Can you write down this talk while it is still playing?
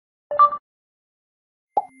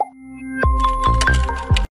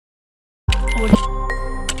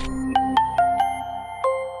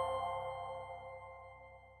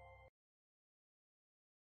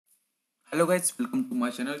Hello guys, welcome to my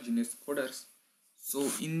channel Genius Coders. So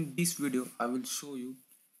in this video I will show you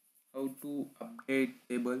how to update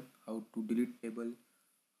table, how to delete table,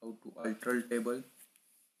 how to alter table.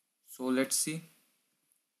 So let's see.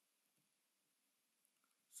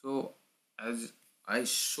 So as I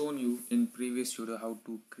shown you in previous video how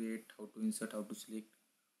to create, how to insert, how to select.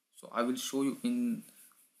 So I will show you in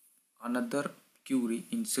another query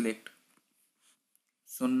in select.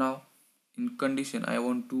 So now in condition I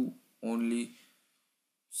want to only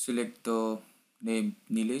select the name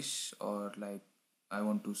Nilesh, or like I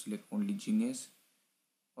want to select only genius,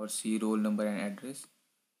 or see roll number and address.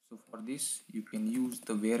 So for this you can use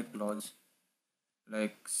the where clause,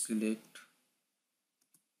 like select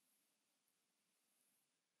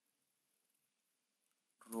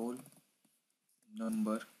roll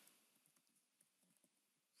number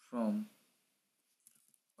from,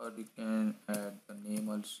 or you can add the name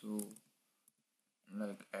also,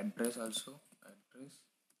 like address also, address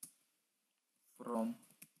from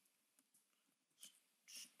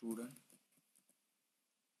student,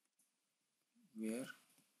 where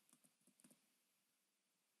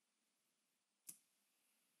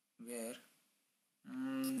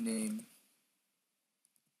name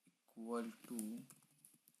equal to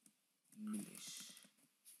English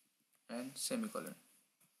and semicolon,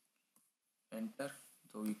 enter.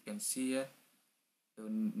 So you can see here the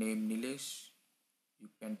name Nilesh. You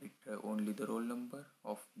can pick only the roll number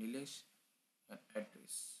of Nilesh and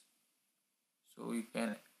address. So you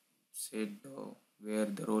can set the where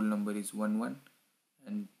the roll number is 11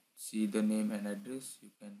 and see the name and address. You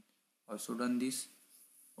can also done this.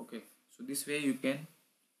 Okay, so this way you can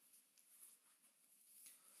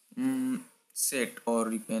set,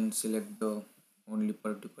 or you can select the only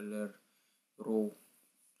particular row.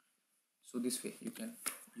 So this way you can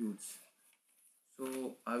use.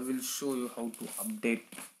 So I will show you how to update,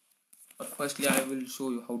 but firstly I will show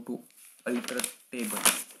you how to alter table,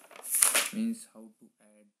 means how to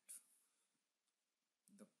add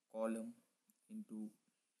the column into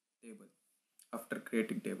table after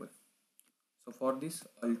creating table. So for this,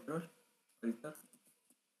 alter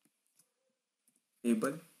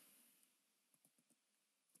table,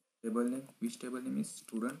 table name, which table name is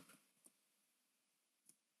student,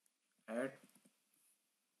 add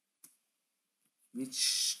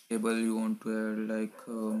which table you want to add, like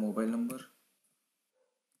mobile number,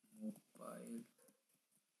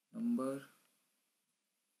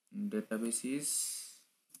 database is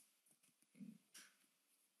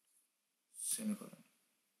semicolon.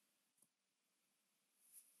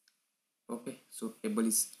 Okay, so table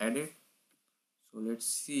is added. So let's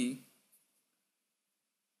see,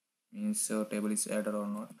 means table is added or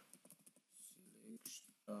not. Select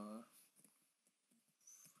star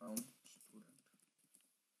from student.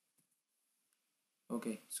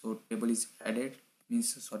 Okay, so table is added,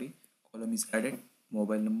 means sorry, column is added,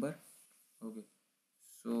 mobile number. Okay,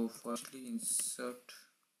 so firstly insert,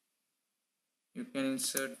 you can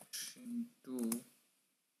insert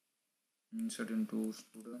into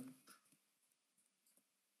student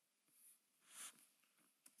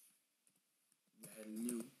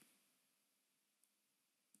value,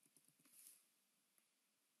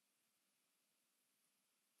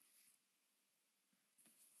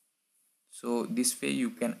 so this way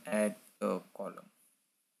you can add the column.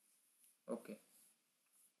 Okay,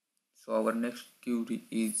 so our next query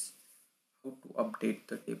is how to update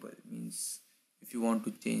the table, means if you want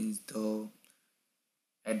to change the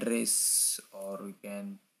address, or we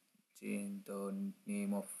can change the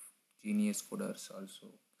name of Genius Coders also,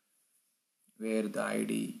 where the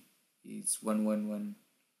ID is 111,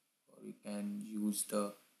 or you can use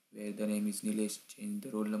the where the name is Nilesh, change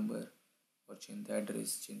the roll number, or change the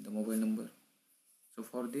address, change the mobile number. So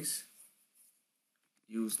for this,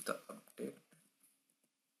 use the update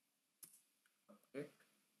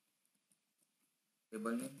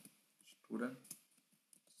table name student,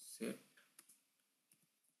 set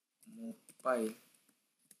mobile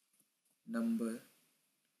number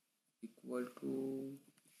equal to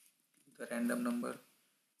the random number,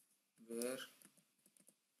 where,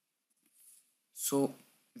 so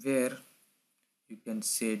where you can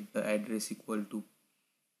set the address equal to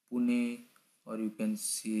Pune, or you can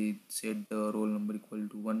set the roll number equal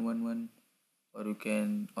to 111, or you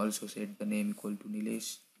can also set the name equal to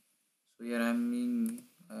Nilesh. So here I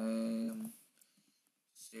am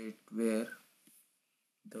set where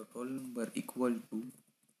the roll number equal to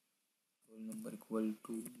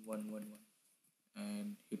 111,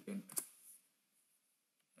 and hit enter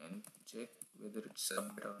and check whether it's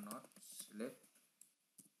submit or not. Select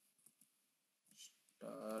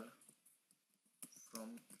star from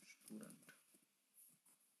student.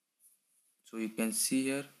 So you can see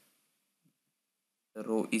here the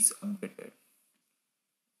row is updated.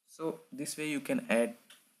 So this way you can add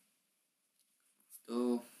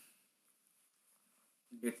the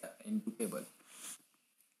data into table.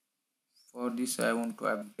 For this I want to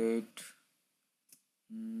update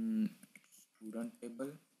student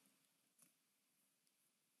table.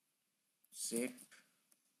 Set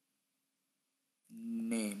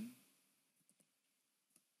name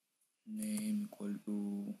equal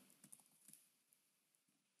to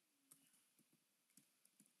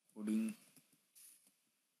coding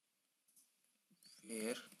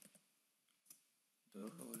where the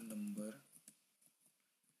roll number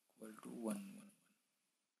equal to 111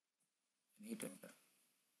 and hit enter.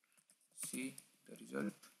 See the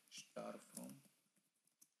result star from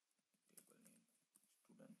table name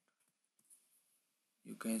student.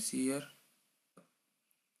 You can see here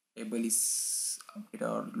table is updated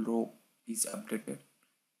or row is updated.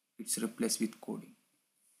 It's replaced with coding.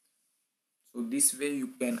 So this way you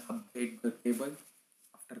can update the table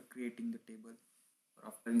after creating the table or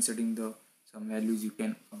after inserting the some values. You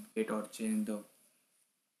can update or change the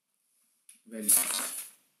values.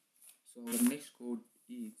 So our next code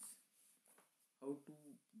is how to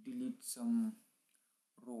delete some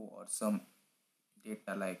row or some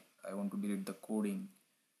data, like I want to delete the coding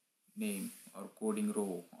name or coding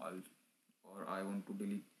row, or I want to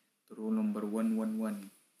delete the row number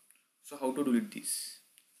 111. So how to delete this?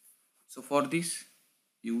 So for this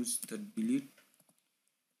use the delete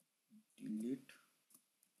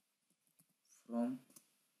from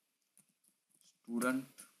student,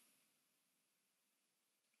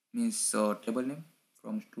 means table name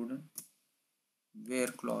from student, where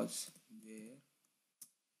clause where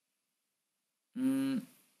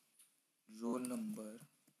roll number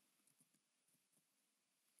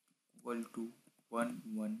equal to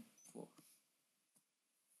 114.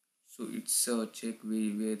 So it's check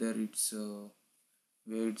whether it's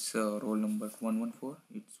where it's roll number 114.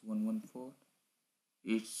 It's 114.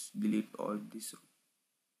 It's delete all this row.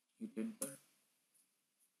 Hit enter.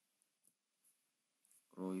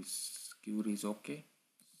 Row is query is okay.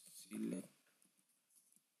 Select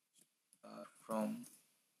from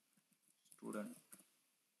student.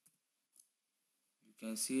 You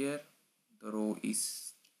can see here the row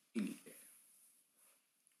is deleted.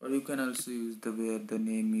 Or you can also use the where the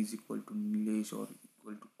name is equal to Nilesh or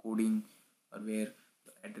equal to coding, or where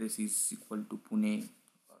the address is equal to Pune,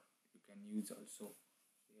 or you can use also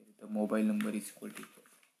where the mobile number is equal to.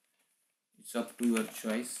 It's up to your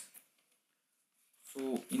choice.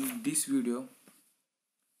 So in this video,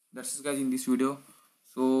 that's it guys, in this video.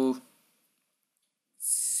 So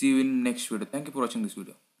see you in next video. Thank you for watching this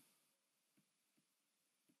video.